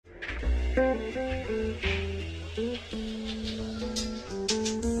Good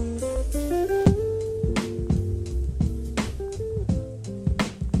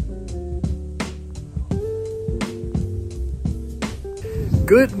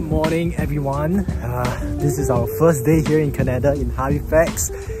morning everyone, this is our first day here in Canada, in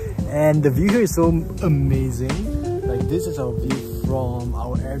Halifax, and the view here is so amazing. Like, this is our view from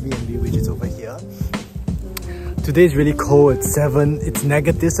our Airbnb, which is over here. Today is really cold, it's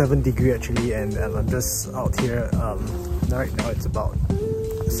 -7 degrees actually, and I'm just out here. Right now it's about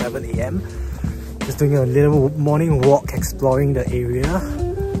 7 AM. Just doing a little morning walk, exploring the area.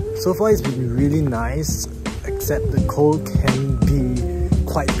 So far it's been really nice, except the cold can be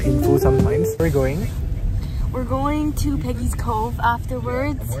quite painful sometimes. Where are we going? We're going to Peggy's Cove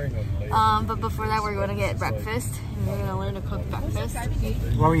afterwards. But before that, we're going to get breakfast. And we're going to learn to cook breakfast.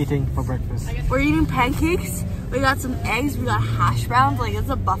 What are we eating for breakfast? We're eating pancakes. We got some eggs. We got hash browns. Like, it's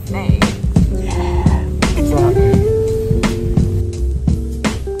a buffet. Yeah. So hungry.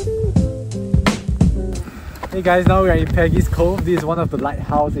 Hey guys, now we're in Peggy's Cove. This is one of the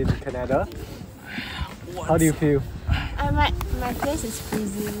lighthouses in Canada. How do you feel? My face is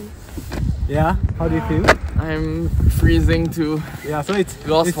freezing. Yeah? How do you feel? I'm freezing too. Yeah, so it's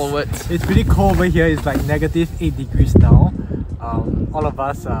forward. It's pretty cold over here. It's like -8 degrees now. All of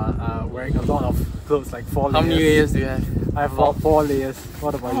us are wearing a lot of clothes, like 4 layers. How many layers do you have? I have about 4 layers.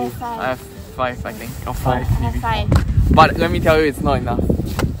 What about you? I have 5, I think. Or 5 maybe. 5. But let me tell you, it's not enough.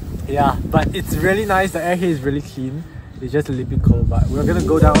 Yeah, but it's really nice. The air here is really clean. It's just a little bit cold, but we're gonna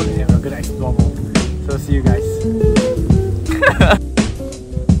go down and we're gonna explore more. So see you guys.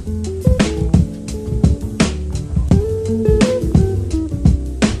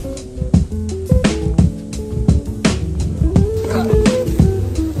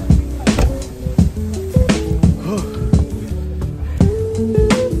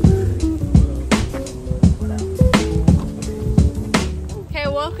 Okay,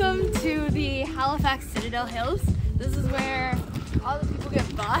 welcome to the Halifax Citadel Hills. This is where all the people get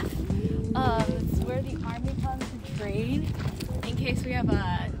buffed. It's where the army comes to train in case we have an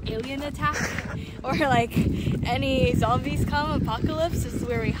alien attack or like any zombies come, apocalypse. This is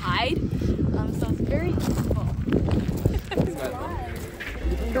where we hide. So it's very useful.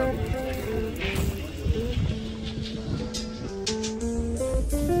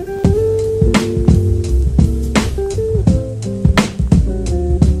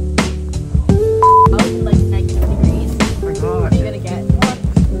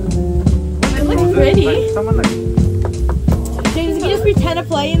 James, you can just pretend to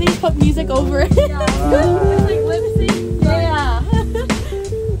play and then just put music over it. Yeah. It's like lip sync. Yeah.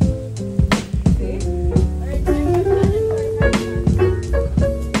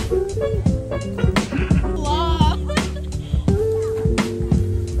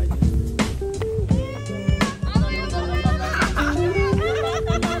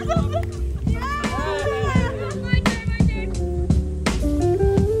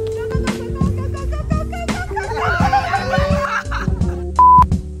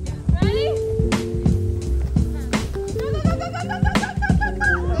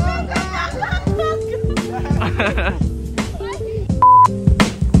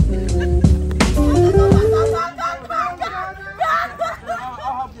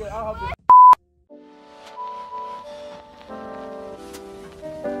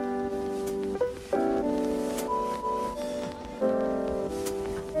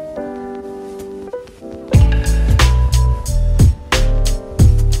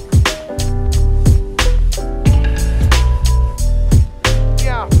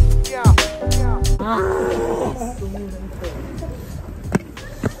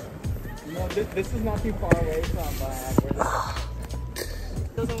 This is not too far away from where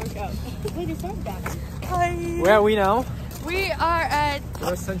Doesn't work out. Wait, it's not that. Where are we now? We are at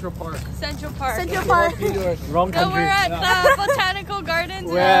We're Central Park. Central Park. Wrong No, country. we're at the Botanical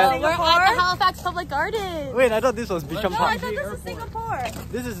Gardens. We're at the Halifax Public Garden. Wait, I thought this was Beacon No, Park. I thought this was Singapore.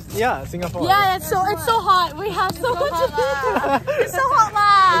 This is, yeah, Singapore. Yeah, it's so hot. We have so much to do. It's so hot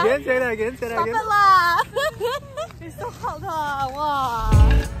lah. Again, say that again, say that Stop again. it lah. It's so hot lah. Wow.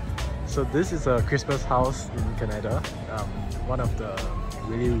 So this is a Christmas house in Canada. One of the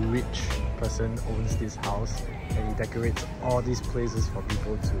really rich person owns this house, and he decorates all these places for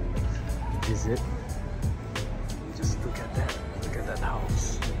people to visit. Just look at that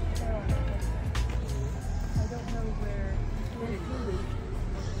house.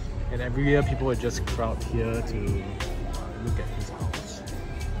 And every year people would just crowd here to look at his house.